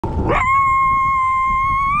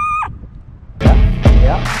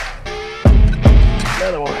Yeah.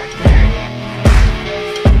 Another one right there.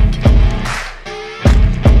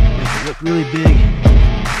 Makes it look really big.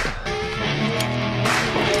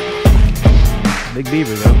 Big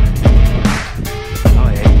beaver though. Oh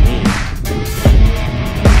yeah, mean.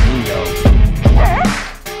 Mean dog.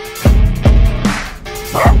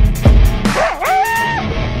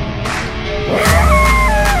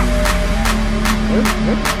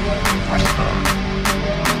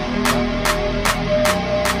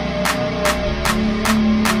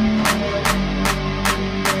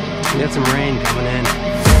 We got some rain coming in.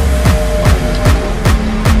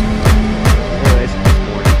 Anyways,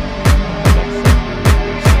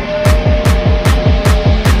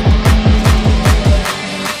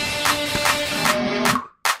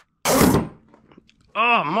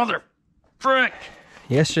 oh, mother frick!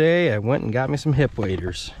 Yesterday I went and got me some hip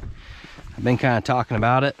waders. I've been kind of talking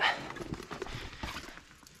about it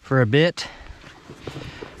for a bit.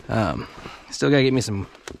 Still gotta get me some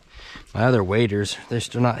my other waders. They're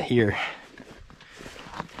still not here,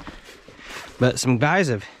 but some guys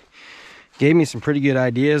have gave me some pretty good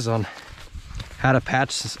ideas on how to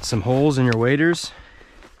patch some holes in your waders,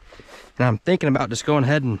 and I'm thinking about just going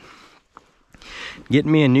ahead and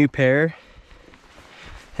getting me a new pair,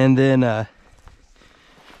 and then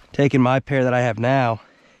taking my pair that I have now,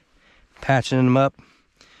 patching them up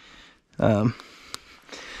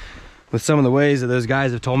with some of the ways that those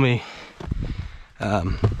guys have told me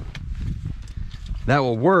that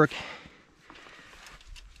will work,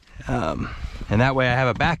 and that way I have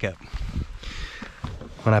a backup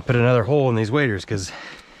when I put another hole in these waders, because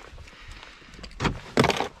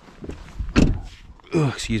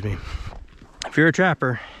excuse me, if you're a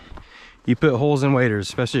trapper, you put holes in waders,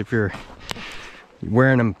 especially if you're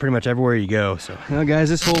wearing them pretty much everywhere you go. So, you know, guys,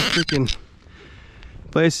 this whole freaking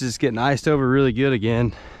place is getting iced over really good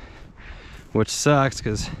again, which sucks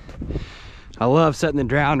because I love setting the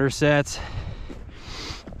drowner sets.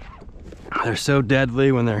 They're so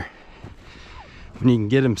deadly when you can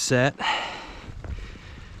get them set.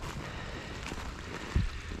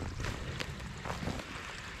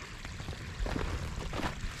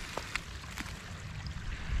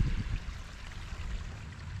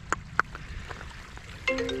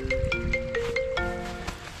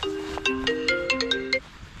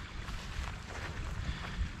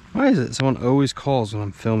 Why is it someone always calls when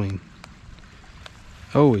I'm filming?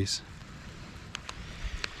 Always.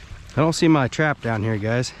 I don't see my trap down here,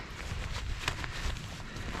 guys.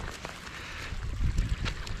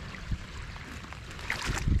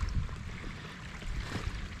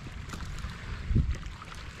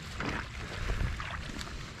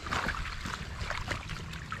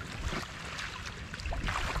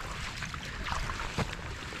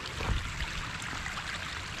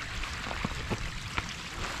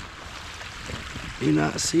 Do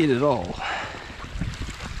not see it at all.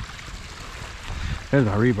 There's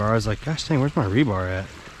my rebar. I was like, gosh dang, where's my rebar at?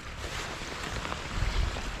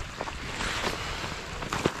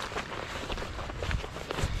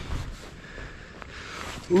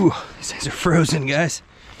 Ooh, these things are frozen, guys.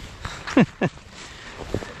 I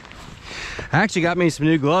actually got me some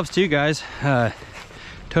new gloves too, guys.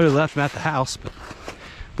 Totally left them at the house, but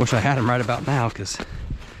wish I had them right about now, because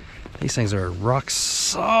these things are rock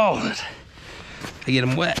solid. I get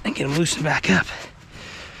them wet and get them loosened back up.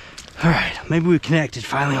 All right, maybe we connected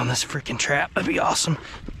finally on this freaking trap. That'd be awesome.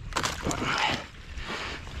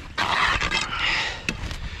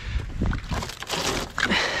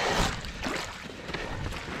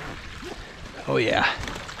 Oh yeah.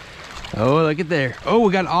 Oh, look at there. Oh,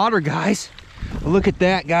 we got an otter, guys. Look at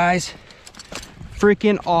that, guys.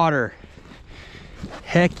 Freaking otter.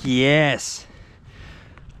 Heck yes.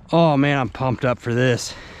 Oh man, I'm pumped up for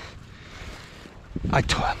this.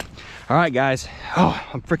 All right, guys. Oh,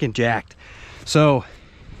 I'm freaking jacked. So,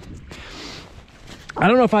 I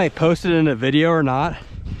don't know if I posted it in a video or not.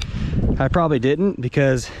 I probably didn't,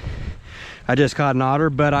 because I just caught an otter,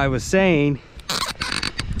 but I was saying,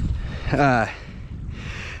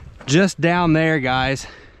 just down there, guys,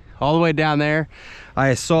 all the way down there,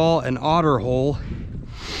 I saw an otter hole.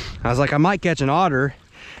 I was like, I might catch an otter,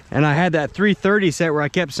 and I had that 330 set where I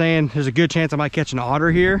kept saying there's a good chance I might catch an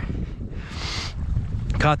otter here.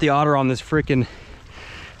 Caught the otter on this freaking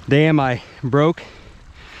dam I broke.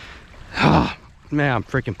 Oh man, I'm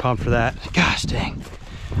freaking pumped for that. Gosh dang.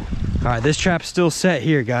 All right, this trap's still set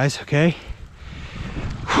here, guys, okay?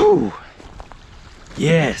 Whew.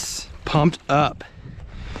 Yes, pumped up.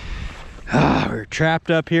 We're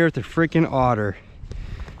trapped up here with the freaking otter.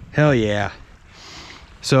 Hell yeah.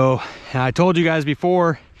 So, and I told you guys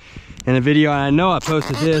before, in a video, and I know I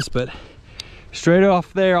posted this, but straight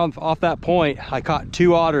off there, off that point, I caught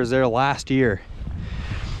 2 otters there last year.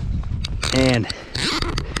 And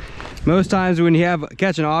most times when you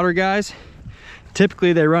catch an otter, guys,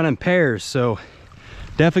 typically they run in pairs. So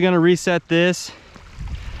definitely gonna reset this.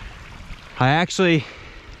 I actually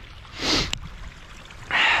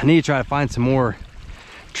need to try to find some more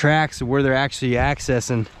tracks where they're actually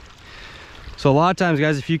accessing. So a lot of times,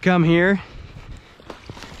 guys, if you come here,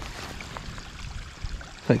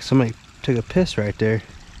 I think somebody took a piss right there.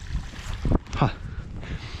 Huh.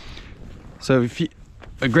 So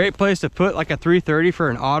a great place to put like a 330 for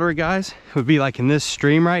an otter, guys, would be like in this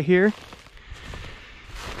stream right here.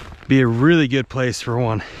 Be a really good place for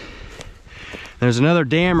one. There's another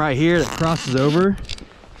dam right here that crosses over.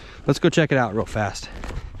 Let's go check it out real fast.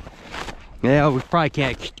 Yeah, we probably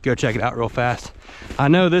can't go check it out real fast. I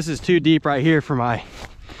know this is too deep right here for my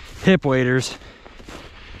hip waders.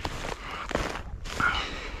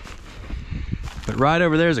 But right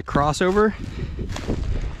over there is a crossover.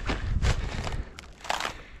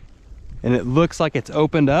 And it looks like it's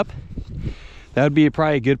opened up. That would be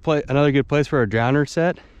probably a good place, another good place for a drowner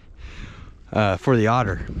set for the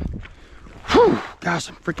otter. Whew, gosh,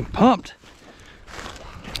 I'm freaking pumped.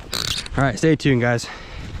 All right, stay tuned, guys.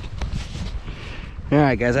 All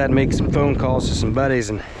right, guys, I had to make some phone calls to some buddies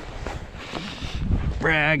and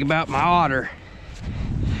brag about my otter.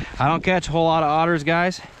 I don't catch a whole lot of otters,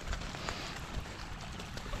 guys.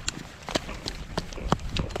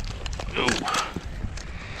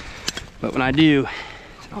 But when I do,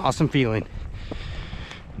 it's an awesome feeling.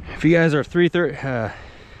 If you guys are 330, if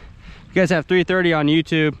you guys have 330 on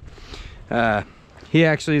YouTube, he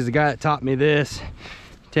actually is the guy that taught me this.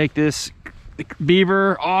 Take this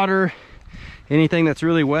beaver, otter, anything that's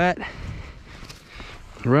really wet,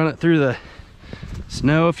 run it through the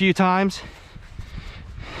snow a few times,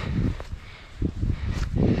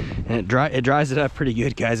 and it dries it up pretty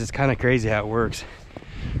good, guys. It's kind of crazy how it works.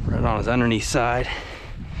 Run on his underneath side.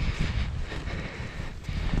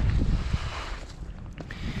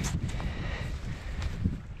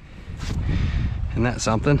 Isn't that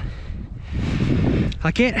something?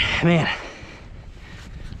 I can't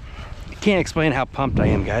explain how pumped I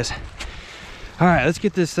am, guys. All right, let's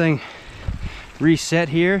get this thing reset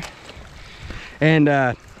here. And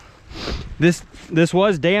this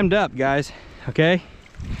was dammed up, guys, okay?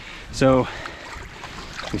 So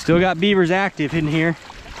we still got beavers active in here.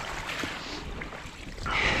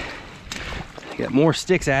 Got more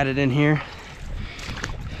sticks added in here.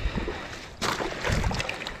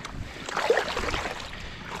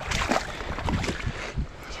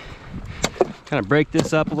 Kind of break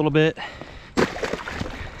this up a little bit.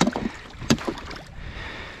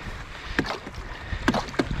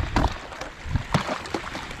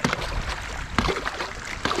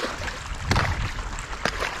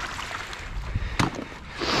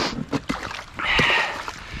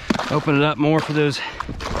 Open it up more for those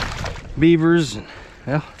beavers and,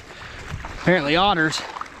 well, apparently otters.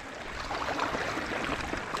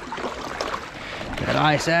 Got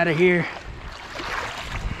ice out of here.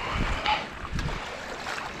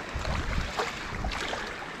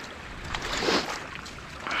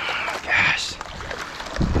 Gosh,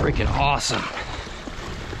 freaking awesome.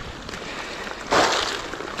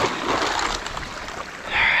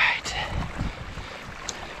 All right.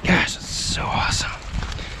 Gosh, it's so awesome.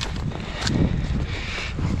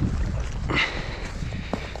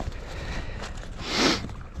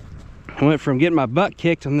 I went from getting my butt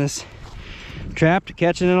kicked on this trap to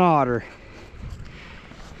catching an otter.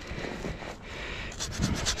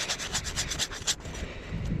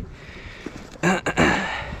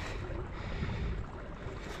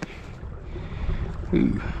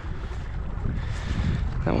 Ooh.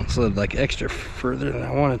 That one slid like extra further than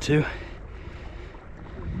I wanted to.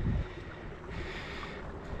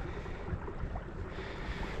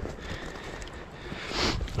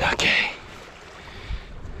 Okay.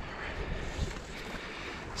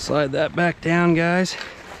 Slide that back down, guys.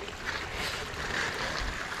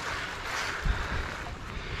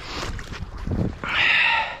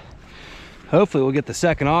 Hopefully we'll get the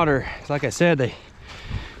second otter. Like I said, they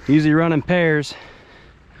usually run in pairs.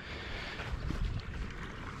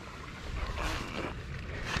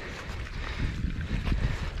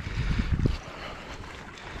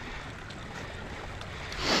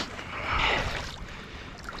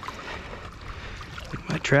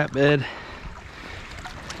 My trap bed.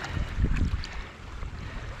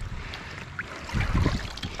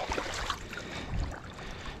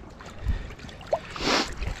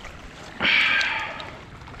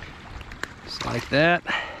 Like that.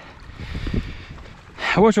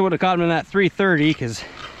 I wish I would have caught him in that 330 because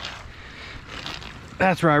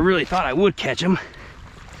That's where I really thought I would catch them.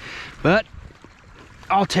 But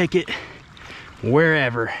I'll take it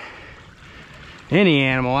wherever. Any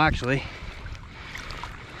animal, actually.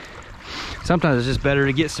 Sometimes it's just better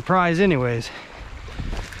to get surprised anyways.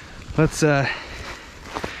 Let's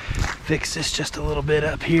fix this just a little bit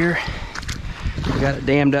up here. We got it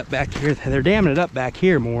dammed up back here. They're damming it up back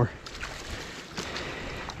here more.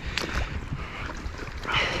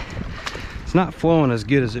 It's not flowing as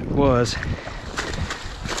good as it was.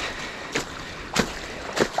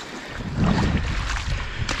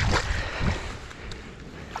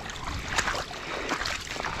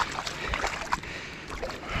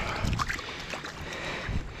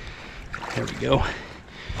 There we go.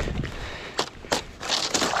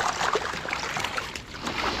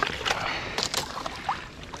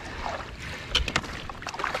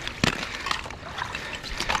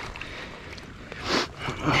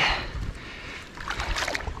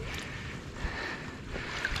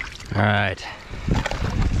 All right,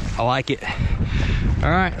 I like it. All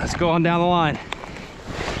right, let's go on down the line.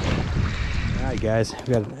 All right, guys, we've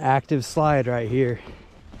got an active slide right here.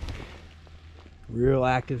 Real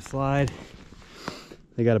active slide.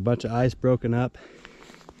 They got a bunch of ice broken up.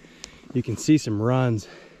 You can see some runs.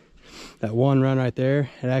 That one run right there,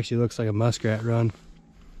 it actually looks like a muskrat run.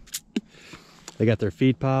 They got their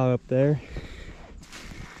feed pile up there.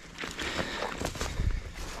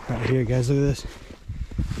 Right here, guys, look at this.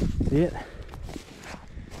 See it?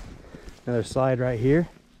 Another slide right here.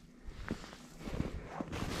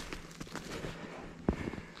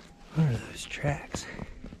 What are those tracks?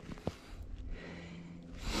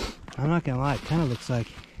 I'm not gonna lie, it kind of looks like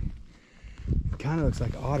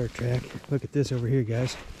otter track. Look at this over here,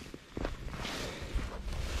 guys.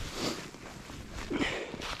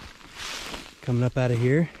 Coming up out of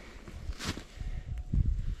here,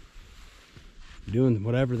 doing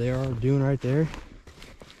whatever they are doing right there.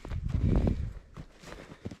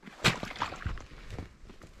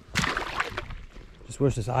 Just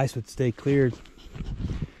wish this ice would stay cleared.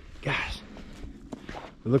 Gosh.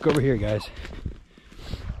 But look over here, guys.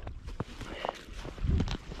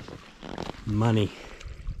 Money.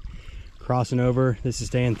 Crossing over. This is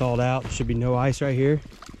staying thawed out. There should be no ice right here.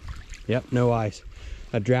 Yep, no ice.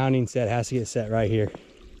 A drowning set has to get set right here.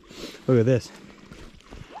 Look at this.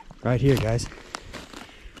 Right here, guys.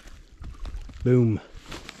 Boom.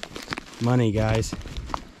 Money, guys.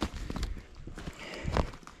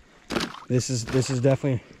 This is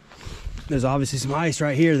definitely, there's obviously some ice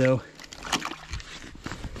right here though.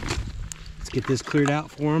 Let's get this cleared out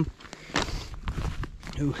for them.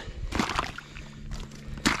 Ooh.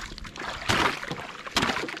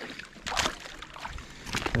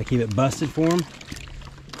 I keep it busted for them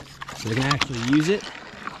so they can actually use it.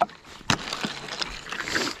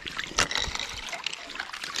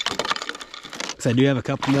 Because I do have a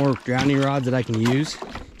couple more drowning rods that I can use.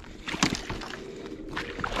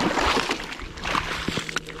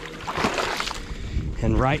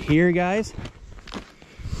 And right here, guys,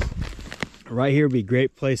 right here would be a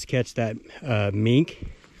great place to catch that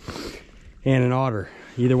mink and an otter.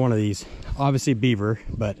 Either one of these. Obviously beaver,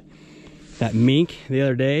 but that mink the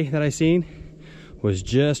other day that I seen was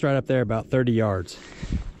just right up there, about 30 yards.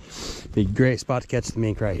 Be a great spot to catch the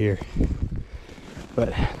mink right here.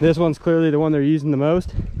 But this one's clearly the one they're using the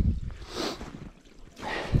most.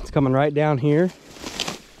 It's coming right down here.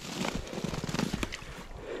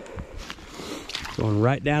 Going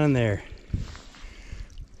right down in there.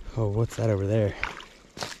 Oh, what's that over there?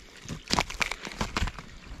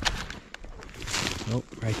 Oh,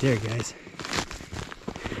 right there, guys.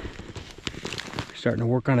 Starting to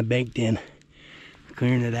work on a bank den,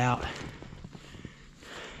 clearing it out.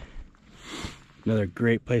 Another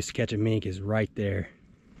great place to catch a mink is right there.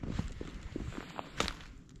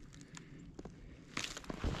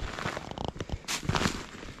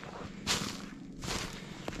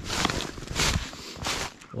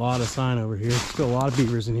 A lot of sign over here. Still a lot of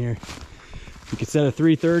beavers in here. You can set a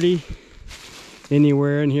 330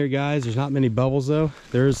 anywhere in here, guys. There's not many bubbles though.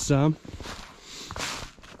 There's some.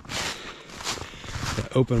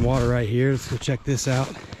 Open water right here. Let's go check this out.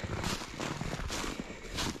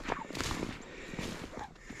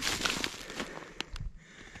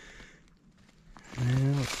 I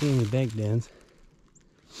don't see any bank dens.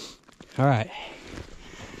 All right.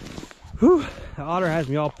 Whew. The otter has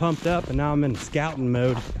me all pumped up, and now I'm in scouting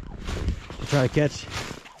mode to try to catch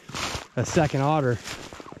a second otter.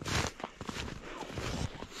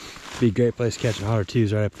 Be a great place to catch an otter too,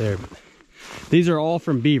 is right up there. But these are all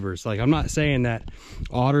from beavers. Like, I'm not saying that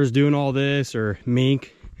otter's doing all this or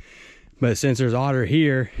mink, but since there's otter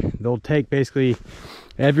here, they'll take basically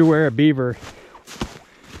everywhere a beaver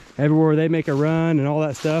everywhere they make a run and all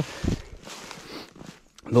that stuff,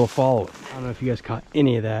 they'll follow it. I don't know if you guys caught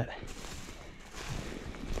any of that.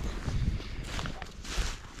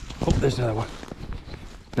 Oh, there's another one.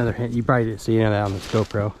 Another hint. You probably didn't see any of that on this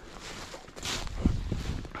GoPro.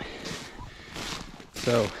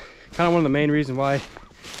 So, kind of one of the main reasons why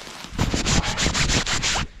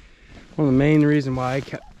I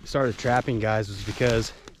started trapping, guys, was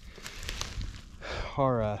because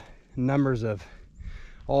our numbers of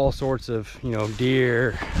all sorts of, you know,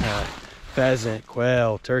 deer, pheasant,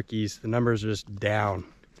 quail, turkeys, the numbers are just down.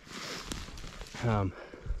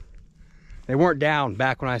 They weren't down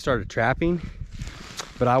back when I started trapping,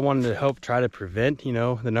 but I wanted to try to prevent, you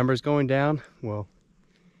know, the numbers going down. Well,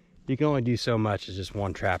 you can only do so much as just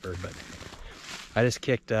one trapper, but I just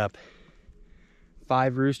kicked up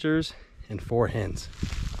 5 roosters and 4 hens.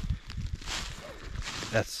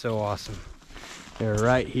 That's so awesome. They're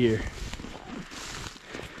right here.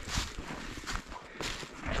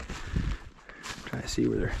 Try to see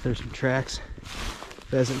where there's some tracks.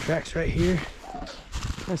 Pheasant tracks right here.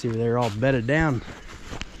 I see where they're all bedded down.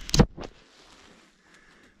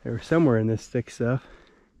 They were somewhere in this thick stuff.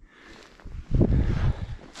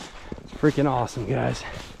 It's freaking awesome, guys.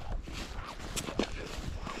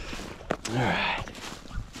 All right.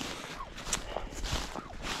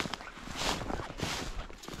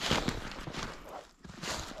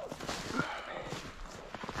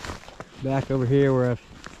 Back over here where I've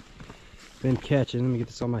been catching. Let me get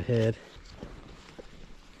this on my head.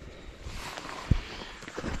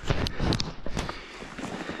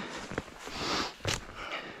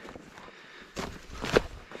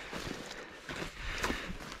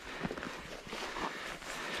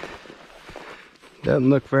 Doesn't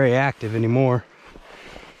look very active anymore.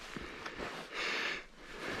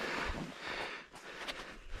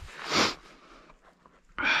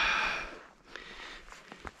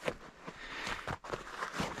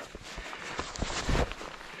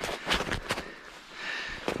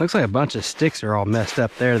 Looks like a bunch of sticks are all messed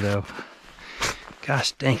up there, though.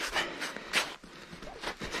 Gosh dang it.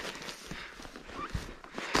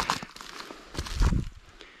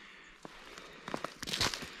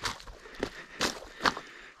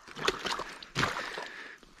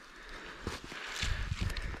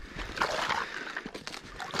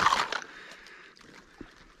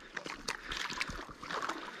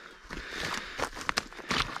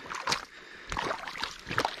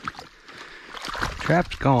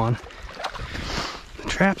 Trap's gone. The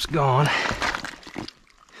trap's gone.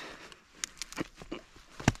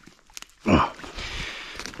 Oh,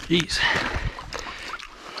 jeez.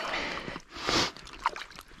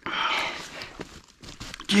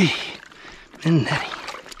 Gee, isn't that?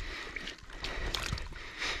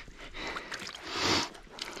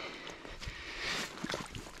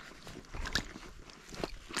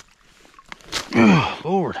 Oh,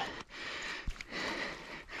 Lord.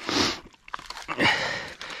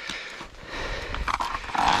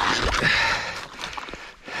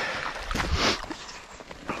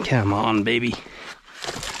 Come on, baby.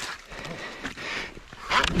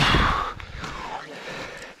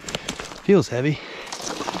 Feels heavy.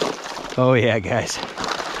 Oh yeah, guys.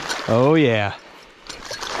 Oh yeah.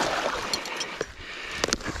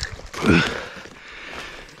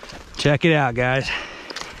 Check it out, guys.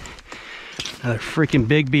 Another freaking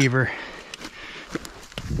big beaver.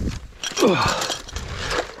 Oh,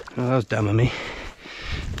 that was dumb of me.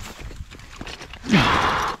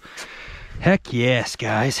 Heck yes,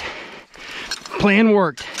 guys. Plan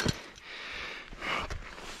worked.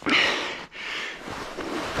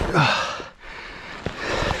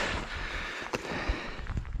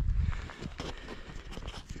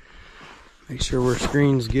 Make sure our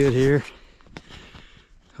screen's good here.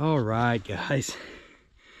 All right, guys.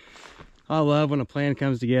 I love when a plan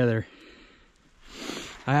comes together.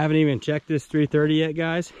 I haven't even checked this 330 yet,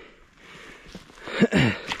 guys.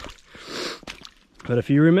 But if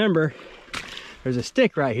you remember, there's a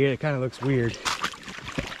stick right here that kind of looks weird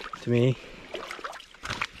to me.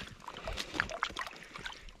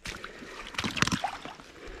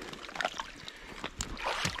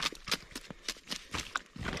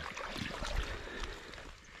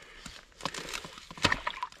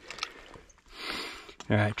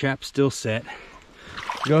 All right, trap's still set.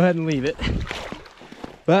 Go ahead and leave it.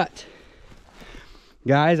 But,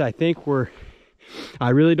 guys, I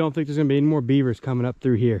really don't think there's gonna be any more beavers coming up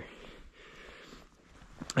through here.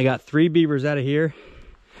 I got 3 beavers out of here.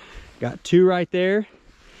 Got 2 right there,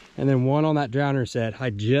 and then 1 on that drowner set. I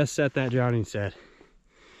just set that drowning set.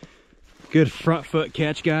 Good front foot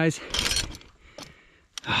catch, guys.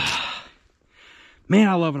 Man,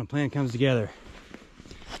 I love when a plan comes together.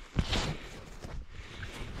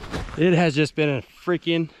 It has just been a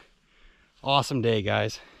freaking awesome day,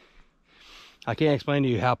 guys. I can't explain to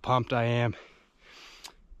you how pumped I am.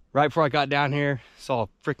 Right before I got down here, saw a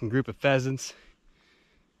freaking group of pheasants.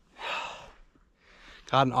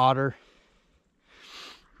 Caught an otter.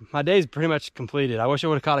 My day's pretty much completed. I wish I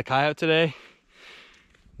would have caught a coyote today.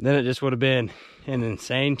 Then it just would have been an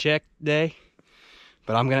insane check day.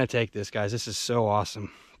 But I'm gonna take this, guys. This is so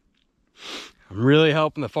awesome. I'm really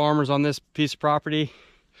helping the farmers on this piece of property.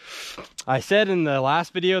 I said in the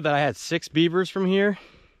last video that I had 6 beavers from here.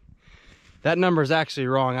 That number is actually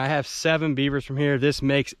wrong. I have 7 beavers from here. This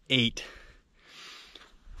makes 8.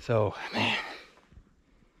 So, man.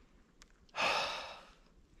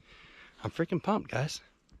 I'm freaking pumped, guys.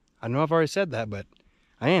 I know I've already said that, but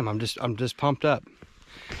I am. I'm just pumped up.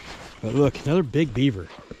 But look, another big beaver.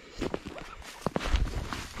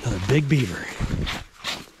 Another big beaver.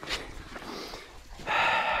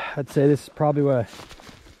 I'd say this is probably what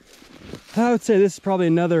I would say this is probably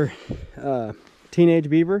another teenage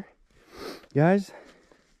beaver. Guys,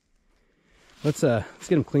 let's get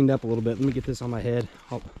them cleaned up a little bit. Let me get this on my head.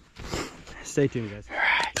 Stay tuned, guys. All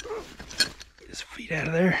right, get his feet out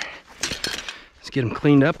of there. Let's get him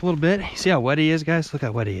cleaned up a little bit. You see how wet he is, guys? Look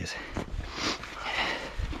how wet he is.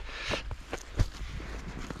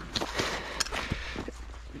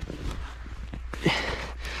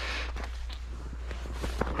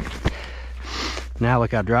 Now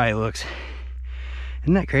look how dry it looks.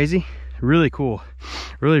 Isn't that crazy? Really cool.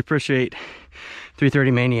 Really appreciate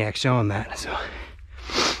 330 Maniac showing that. So,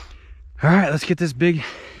 all right, let's get this big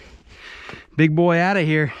boy out of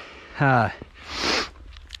here. I'm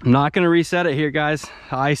not gonna reset it here, guys.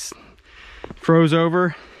 Ice froze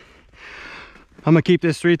over. I'm gonna keep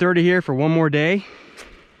this 330 here for one more day,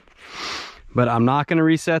 but I'm not gonna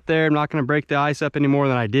reset there. I'm not gonna break the ice up any more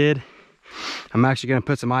than I did. I'm actually gonna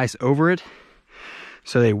put some ice over it,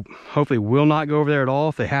 so they hopefully will not go over there at all.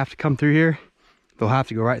 If they have to come through here, they'll have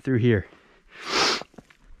to go right through here.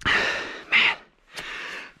 Man,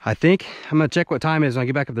 I think I'm gonna check what time it is when I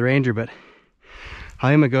get back up the Ranger, but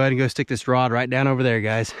I'm gonna go ahead and go stick this rod right down over there,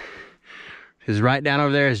 guys. Because right down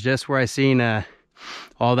over there is just where I seen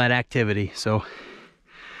all that activity. So,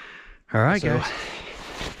 all right, guys.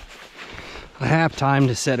 I have time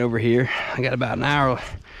to set over here. I got about an hour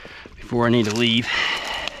before I need to leave.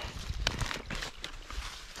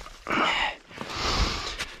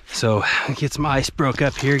 So get some ice broke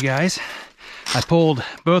up here, guys. I pulled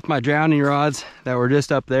both my drowning rods that were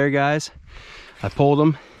just up there, guys. I pulled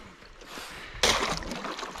them.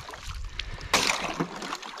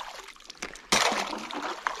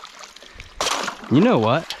 You know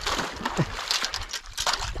what?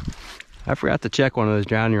 I forgot to check one of those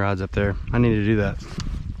drowning rods up there. I need to do that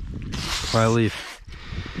before I leave.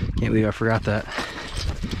 Can't believe I forgot that.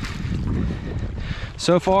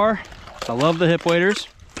 So far, I love the hip waders.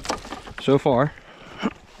 So far,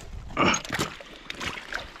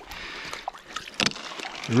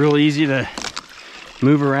 real easy to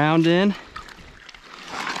move around in.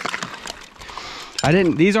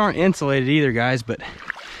 These aren't insulated either, guys, but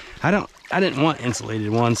I didn't want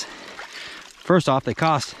insulated ones. First off, they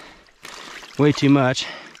cost way too much.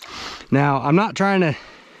 Now, I'm not trying to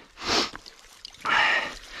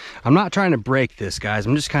break this, guys.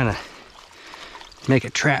 I'm just kind of make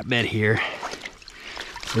a trap bed here.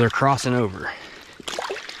 They're crossing over.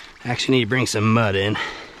 Actually need to bring some mud in.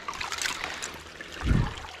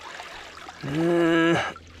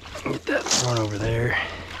 Get that thrown over there.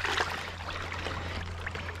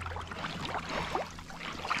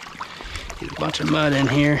 Get a bunch of mud in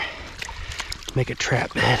here. Make a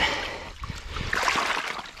trap bed.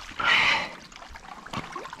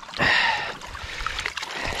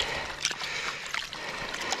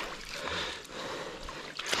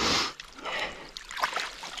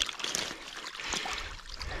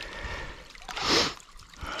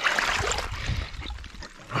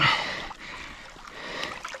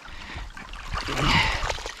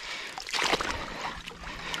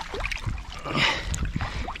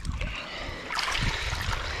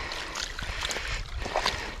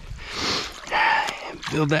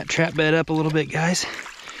 Build that trap bed up a little bit, guys.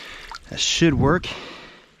 That should work.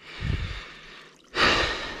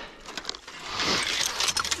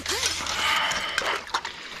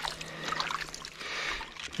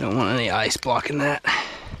 Don't want any ice blocking that.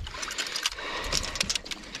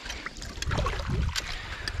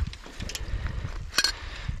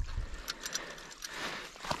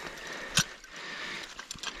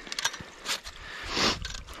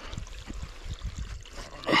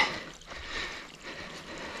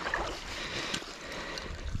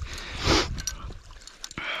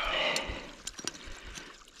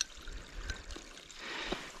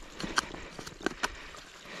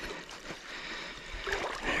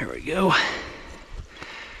 There we go.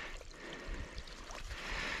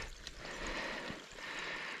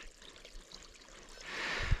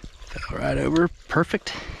 Fell right over,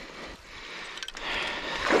 perfect.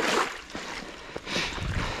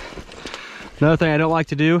 Another thing I don't like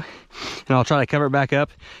to do, and I'll try to cover it back up,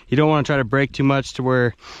 you don't want to try to break too much to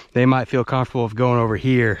where they might feel comfortable of going over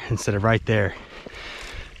here instead of right there.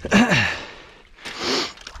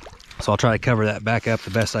 So I'll try to cover that back up the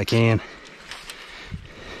best I can.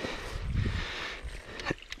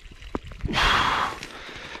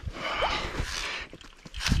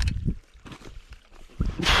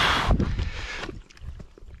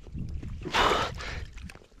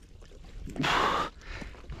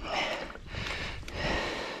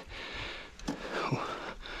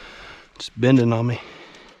 Just bending on me.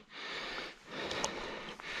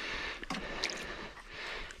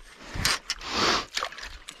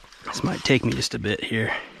 This might take me just a bit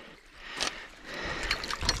here.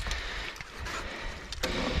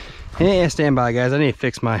 Hey, stand by, guys. I need to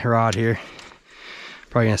fix my rod here.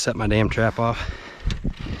 Probably gonna set my damn trap off.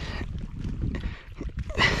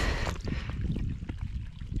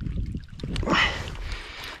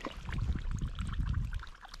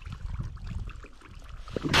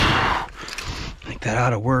 I think that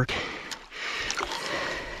ought to work.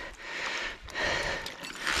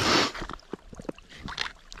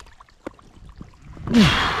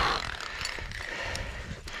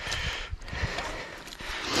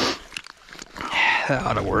 That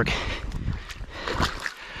ought to work.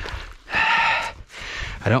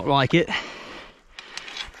 I don't like it.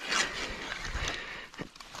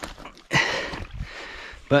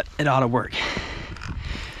 But it ought to work.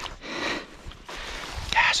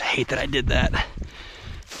 Gosh, I hate that I did that.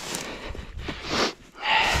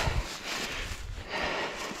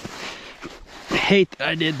 I hate that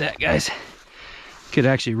I did that, guys. Could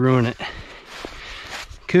actually ruin it.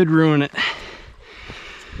 Could ruin it.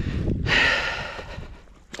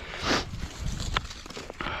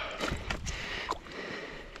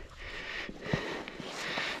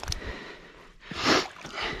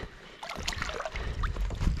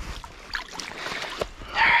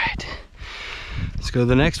 Let's go to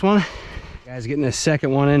the next one. Guys, getting this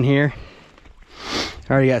second one in here. I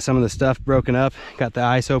already got some of the stuff broken up. Got the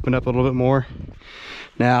ice opened up a little bit more.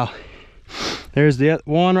 Now, there's the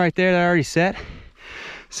one right there that I already set.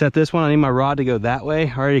 Set this one. I need my rod to go that way.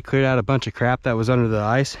 I already cleared out a bunch of crap that was under the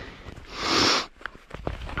ice.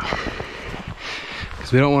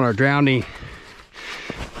 Because we don't want our drowning.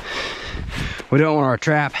 We don't want our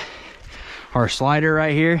trap, our slider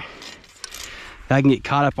right here. That can get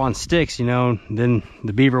caught up on sticks, you know, then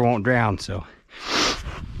the beaver won't drown, so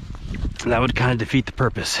that would kind of defeat the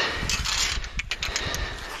purpose.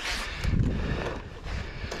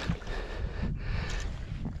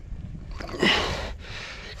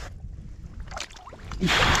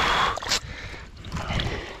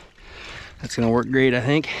 That's gonna work great, I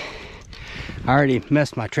think. I already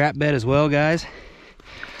messed my trap bed as well, guys.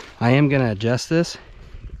 I am gonna adjust this.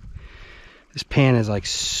 This pan is like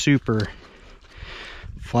super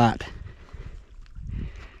flat.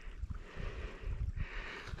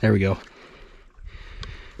 There we go.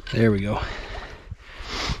 There we go.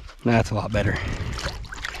 That's a lot better.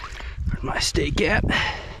 Where's my stake at?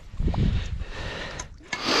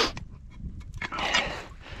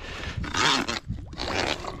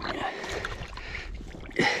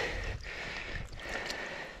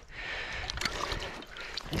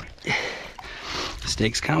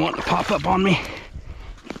 Stake's kind of wanting to pop up on me.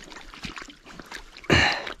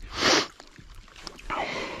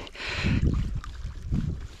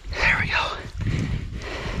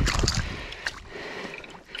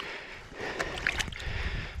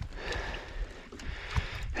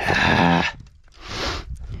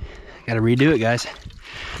 Gotta redo it, guys.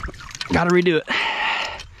 Gotta redo it.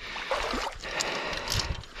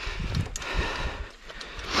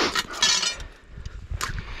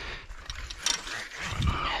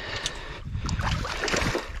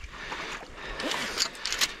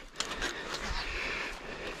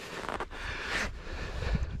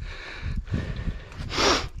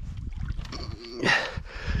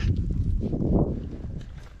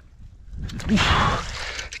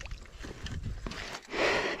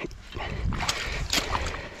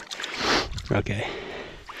 Okay.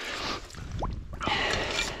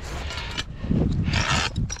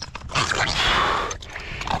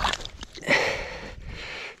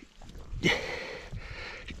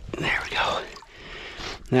 There we go.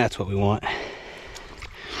 That's what we want.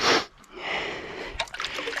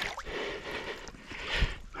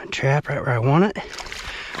 My trap right where I want it.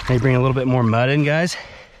 Maybe bring a little bit more mud in, guys.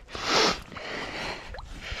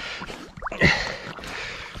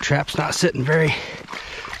 Trap's not sitting very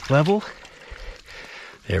level.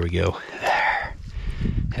 There we go. There.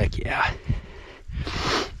 Heck yeah.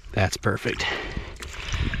 That's perfect.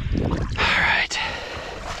 All right.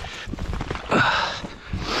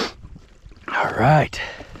 All right.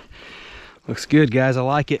 Looks good, guys. I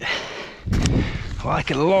like it. I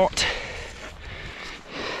like it a lot.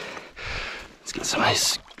 Let's get some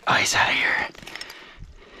ice out of here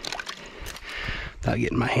without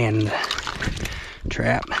getting my hand in the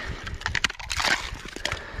trap.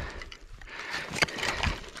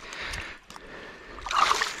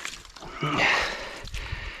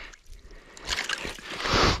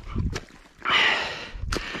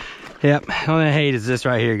 Yep, the only I hate is this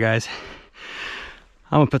right here, guys.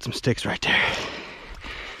 I'm gonna put some sticks right there.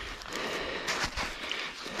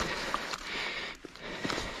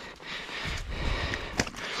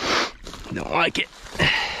 Don't like it.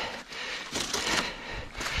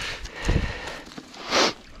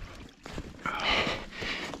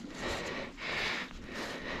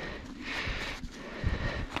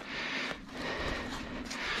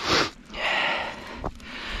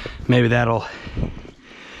 Maybe that'll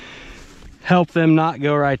help them not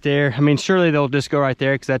go right there. I mean, surely they'll just go right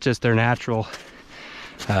there because that's just their natural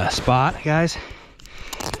spot, guys.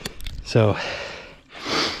 So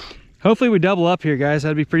hopefully we double up here, guys.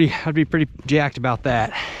 I'd be pretty jacked about that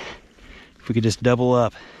if we could just double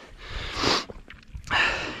up.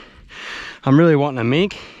 I'm really wanting a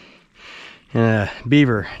mink and a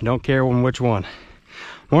beaver. Don't care which one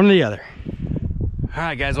or the other. All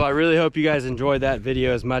right, guys, well, I really hope you guys enjoyed that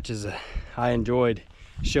video as much as I enjoyed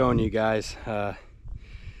showing you guys.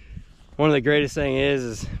 One of the greatest thing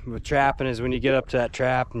is with trapping is when you get up to that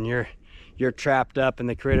trap and you're trapped up in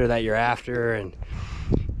the critter that you're after, and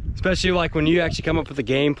especially like when you actually come up with a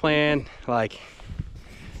game plan. Like,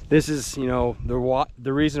 this is, you know,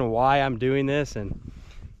 the reason why I'm doing this. And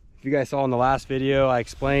if you guys saw in the last video, I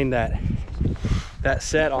explained that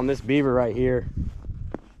set on this beaver right here,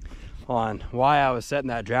 on why I was setting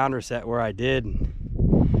that drowner set where I did.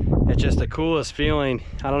 It's just the coolest feeling.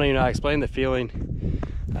 I don't even know how to explain the feeling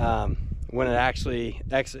when it actually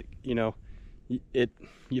you know, it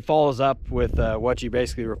follows up with what you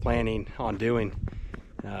basically were planning on doing.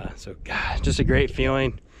 So God, just a great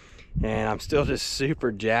feeling, and I'm still just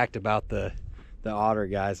super jacked about the otter,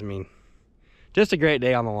 guys. I mean, just a great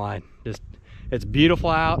day on the line. Just, it's beautiful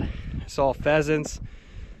out. I saw pheasants,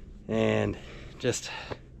 and just,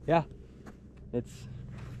 yeah,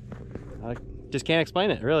 I just can't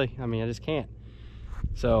explain it, really. I mean, I just can't.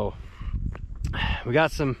 So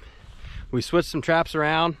we switched some traps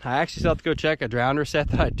around. I actually still have to go check a drowner set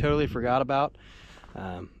that I totally forgot about.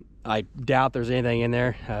 I doubt there's anything in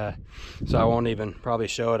there, so I won't even probably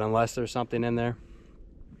show it unless there's something in there.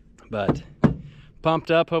 But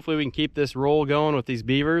pumped up. Hopefully we can keep this roll going with these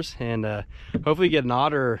beavers, and hopefully get an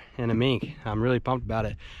otter and a mink. I'm really pumped about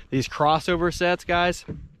it. These crossover sets, guys,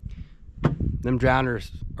 them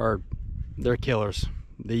drowners they're killers.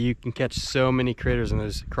 You can catch so many critters in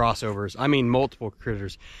those crossovers. I mean, multiple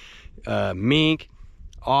critters. Mink,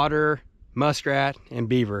 otter, muskrat, and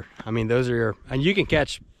beaver. I mean, those are and you can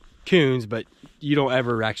catch coons, but you don't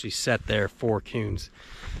ever actually set there for coons.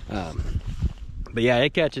 But yeah,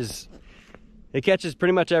 it catches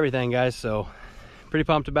pretty much everything, guys. So pretty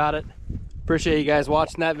pumped about it. Appreciate you guys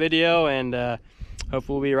watching that video, and hopefully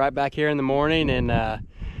we'll be right back here in the morning and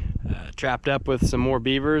trapped up with some more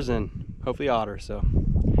beavers and hopefully otters. So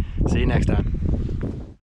see you next time.